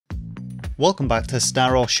Welcome back to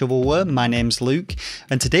Star or Shovelware. My name's Luke,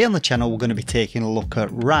 and today on the channel we're going to be taking a look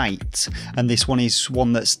at RITE, and this one is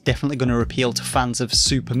one that's definitely going to appeal to fans of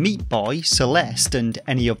Super Meat Boy, Celeste and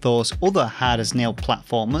any of those other hard as nail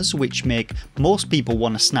platformers which make most people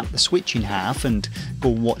want to snap the Switch in half and go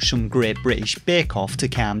and watch some Great British Bake Off to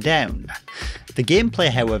calm down. The gameplay,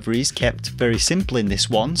 however, is kept very simple in this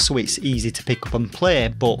one, so it's easy to pick up and play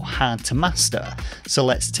but hard to master. So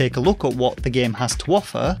let's take a look at what the game has to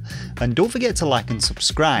offer, and don't forget to like and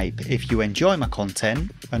subscribe if you enjoy my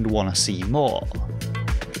content and want to see more.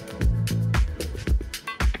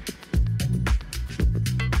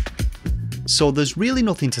 So there's really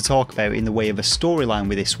nothing to talk about in the way of a storyline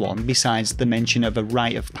with this one besides the mention of a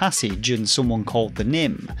rite of passage and someone called the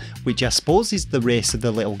Nim, which I suppose is the race of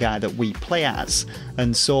the little guy that we play as,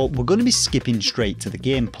 and so we're going to be skipping straight to the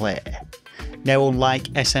gameplay. Now, unlike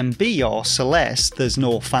SMB or Celeste, there's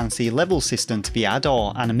no fancy level system to be had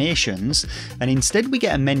or animations, and instead we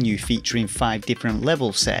get a menu featuring 5 different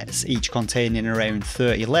level sets, each containing around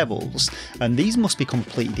 30 levels, and these must be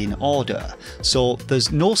completed in order, so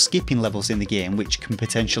there's no skipping levels in the game, which can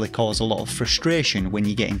potentially cause a lot of frustration when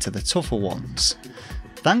you get into the tougher ones.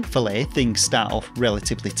 Thankfully, things start off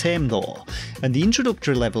relatively tame though, and the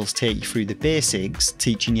introductory levels take you through the basics,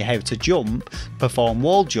 teaching you how to jump, perform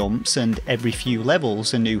wall jumps, and every few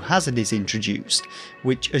levels a new hazard is introduced,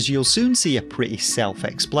 which as you'll soon see are pretty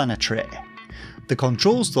self-explanatory. The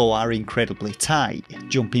controls though are incredibly tight.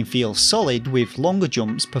 Jumping feels solid with longer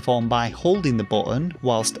jumps performed by holding the button,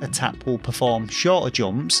 whilst a tap will perform shorter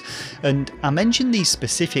jumps, and I mention these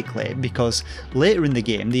specifically because later in the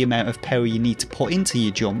game the amount of power you need to put into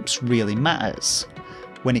your jumps really matters.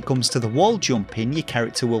 When it comes to the wall jumping, your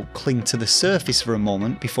character will cling to the surface for a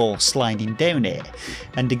moment before sliding down it,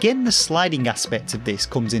 and again the sliding aspect of this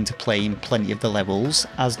comes into play in plenty of the levels,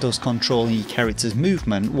 as does controlling your character's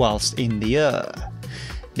movement whilst in the air.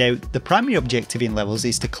 Now, the primary objective in levels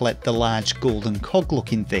is to collect the large golden cog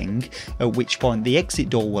looking thing, at which point the exit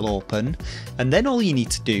door will open, and then all you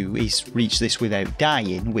need to do is reach this without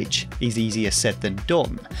dying, which is easier said than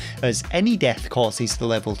done, as any death causes the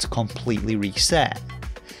level to completely reset.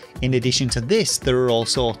 In addition to this, there are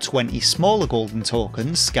also 20 smaller golden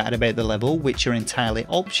tokens scattered about the level which are entirely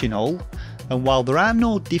optional, and while there are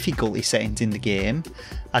no difficulty settings in the game,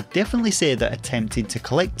 I'd definitely say that attempting to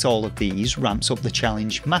collect all of these ramps up the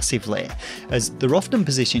challenge massively, as they're often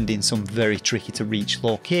positioned in some very tricky to reach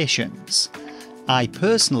locations. I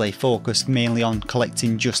personally focused mainly on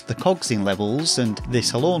collecting just the cogs in levels, and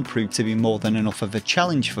this alone proved to be more than enough of a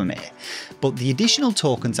challenge for me, but the additional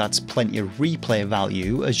tokens adds plenty of replay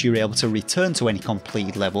value as you're able to return to any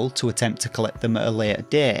completed level to attempt to collect them at a later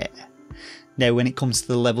date. Now, when it comes to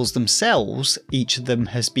the levels themselves, each of them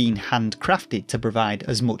has been handcrafted to provide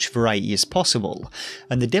as much variety as possible,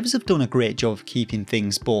 and the devs have done a great job of keeping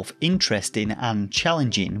things both interesting and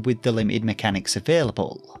challenging with the limited mechanics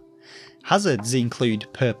available. Hazards include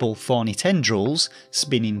purple thorny tendrils,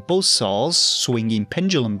 spinning buzzsaws, swinging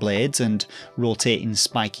pendulum blades and rotating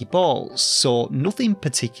spiky balls, so nothing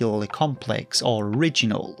particularly complex or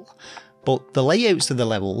original. But the layouts of the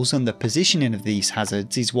levels and the positioning of these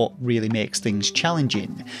hazards is what really makes things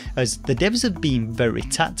challenging, as the devs have been very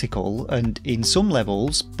tactical and in some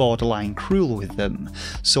levels borderline cruel with them,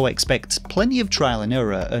 so expect plenty of trial and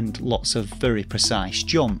error and lots of very precise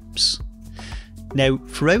jumps. Now,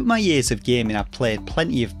 throughout my years of gaming I've played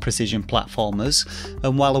plenty of precision platformers,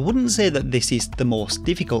 and while I wouldn't say that this is the most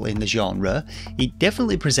difficult in the genre, it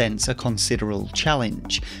definitely presents a considerable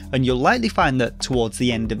challenge, and you'll likely find that towards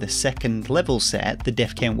the end of the second level set the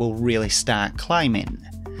death count will really start climbing.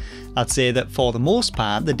 I'd say that for the most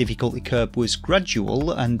part the difficulty curve was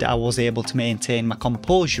gradual and I was able to maintain my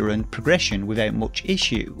composure and progression without much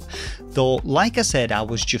issue, though like I said I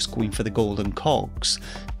was just going for the golden cogs.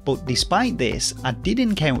 But despite this, I did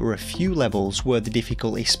encounter a few levels where the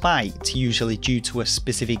difficulty spiked, usually due to a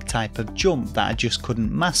specific type of jump that I just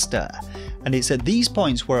couldn't master, and it's at these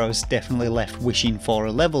points where I was definitely left wishing for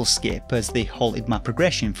a level skip, as they halted my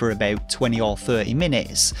progression for about 20 or 30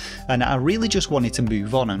 minutes, and I really just wanted to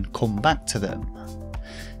move on and come back to them.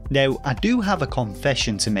 Now, I do have a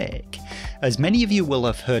confession to make. As many of you will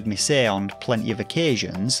have heard me say on plenty of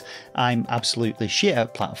occasions, I'm absolutely shit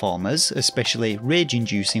at platformers, especially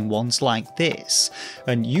rage-inducing ones like this,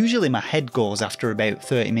 and usually my head goes after about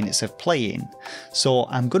 30 minutes of playing, so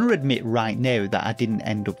I'm going to admit right now that I didn't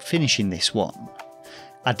end up finishing this one.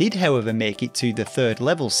 I did however make it to the 3rd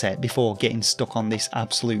level set before getting stuck on this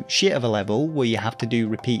absolute shit of a level where you have to do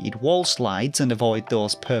repeated wall slides and avoid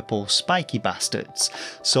those purple spiky bastards,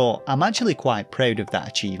 so I'm actually quite proud of that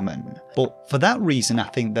achievement. But for that reason I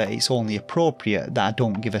think that it's only appropriate that I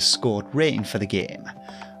don't give a scored rating for the game.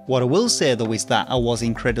 What I will say though is that I was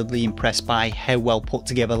incredibly impressed by how well put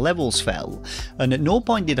together levels felt, and at no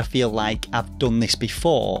point did I feel like I've done this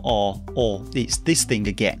before or it's this thing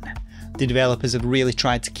again. The developers have really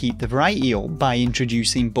tried to keep the variety up by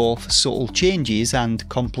introducing both subtle changes and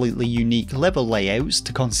completely unique level layouts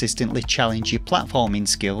to consistently challenge your platforming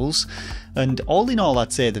skills, and all in all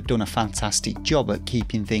I'd say they've done a fantastic job at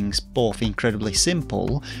keeping things both incredibly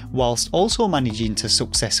simple whilst also managing to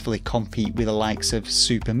successfully compete with the likes of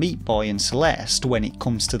Super Meat Boy and Celeste when it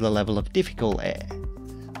comes to the level of difficulty.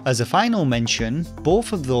 As a final mention,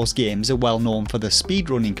 both of those games are well known for the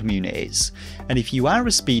speedrunning communities, and if you are a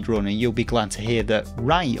speedrunner you'll be glad to hear that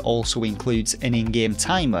RITE also includes an in-game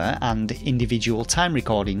timer and individual time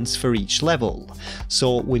recordings for each level,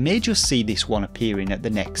 so we may just see this one appearing at the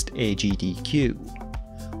next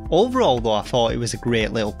AGDQ. Overall though I thought it was a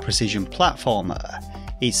great little precision platformer.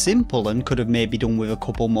 It's simple and could have maybe done with a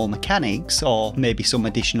couple more mechanics or maybe some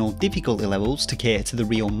additional difficulty levels to cater to the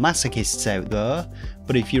real masochists out there,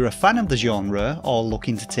 but if you're a fan of the genre or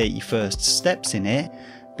looking to take your first steps in it,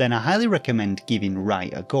 then I highly recommend giving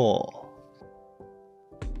RITE a go.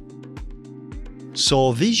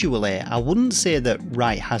 So visually, I wouldn't say that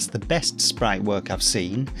RITE has the best sprite work I've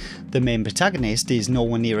seen. The main protagonist is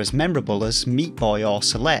nowhere near as memorable as Meat Boy or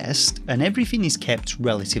Celeste, and everything is kept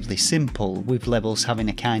relatively simple, with levels having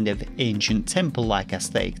a kind of ancient temple-like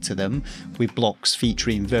aesthetic to them, with blocks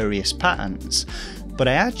featuring various patterns. But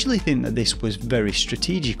I actually think that this was very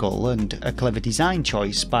strategical and a clever design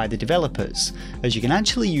choice by the developers, as you can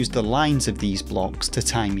actually use the lines of these blocks to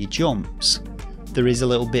time your jumps. There is a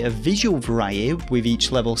little bit of visual variety, with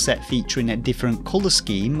each level set featuring a different colour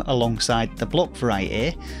scheme alongside the block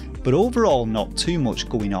variety, but overall not too much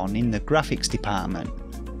going on in the graphics department.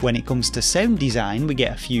 When it comes to sound design, we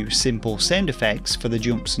get a few simple sound effects for the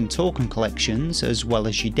jumps and token collections as well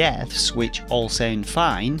as your deaths, which all sound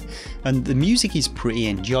fine, and the music is pretty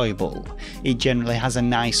enjoyable. It generally has a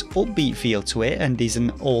nice upbeat feel to it and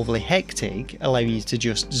isn't overly hectic, allowing you to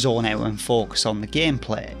just zone out and focus on the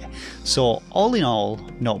gameplay. So all in all,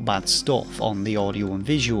 not bad stuff on the audio and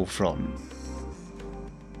visual front.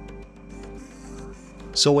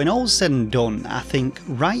 So when all's said and done, I think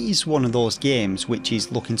RITE is one of those games which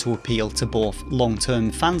is looking to appeal to both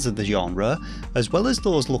long-term fans of the genre, as well as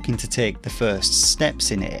those looking to take the first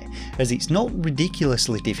steps in it, as it's not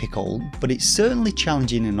ridiculously difficult, but it's certainly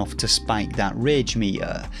challenging enough to spike that rage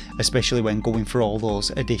meter, especially when going for all those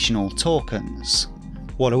additional tokens.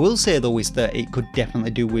 What I will say though is that it could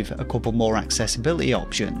definitely do with a couple more accessibility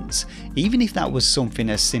options, even if that was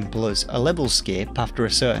something as simple as a level skip after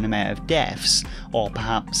a certain amount of deaths, or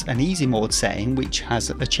perhaps an easy mode setting which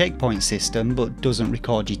has a checkpoint system but doesn't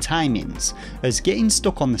record your timings, as getting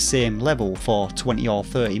stuck on the same level for 20 or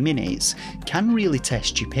 30 minutes can really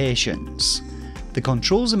test your patience. The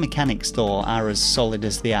controls and mechanics though are as solid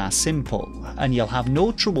as they are simple, and you'll have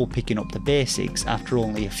no trouble picking up the basics after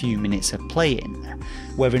only a few minutes of playing.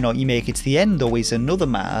 Whether or not you make it to the end though is another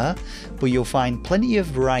matter, but you'll find plenty of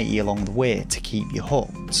variety along the way to keep you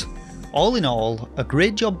hooked. All in all, a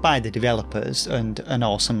great job by the developers and an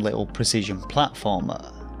awesome little precision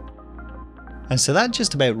platformer. And so that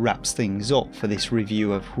just about wraps things up for this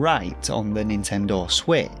review of RITE on the Nintendo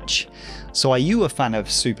Switch. So are you a fan of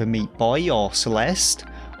Super Meat Boy or Celeste,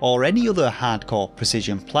 or any other hardcore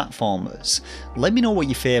precision platformers? Let me know what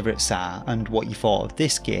your favourites are and what you thought of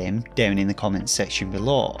this game down in the comments section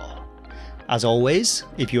below. As always,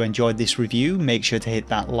 if you enjoyed this review, make sure to hit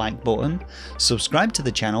that like button, subscribe to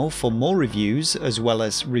the channel for more reviews as well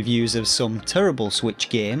as reviews of some terrible Switch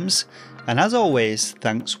games, and as always,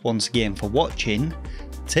 thanks once again for watching,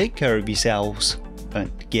 take care of yourselves,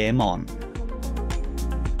 and game on.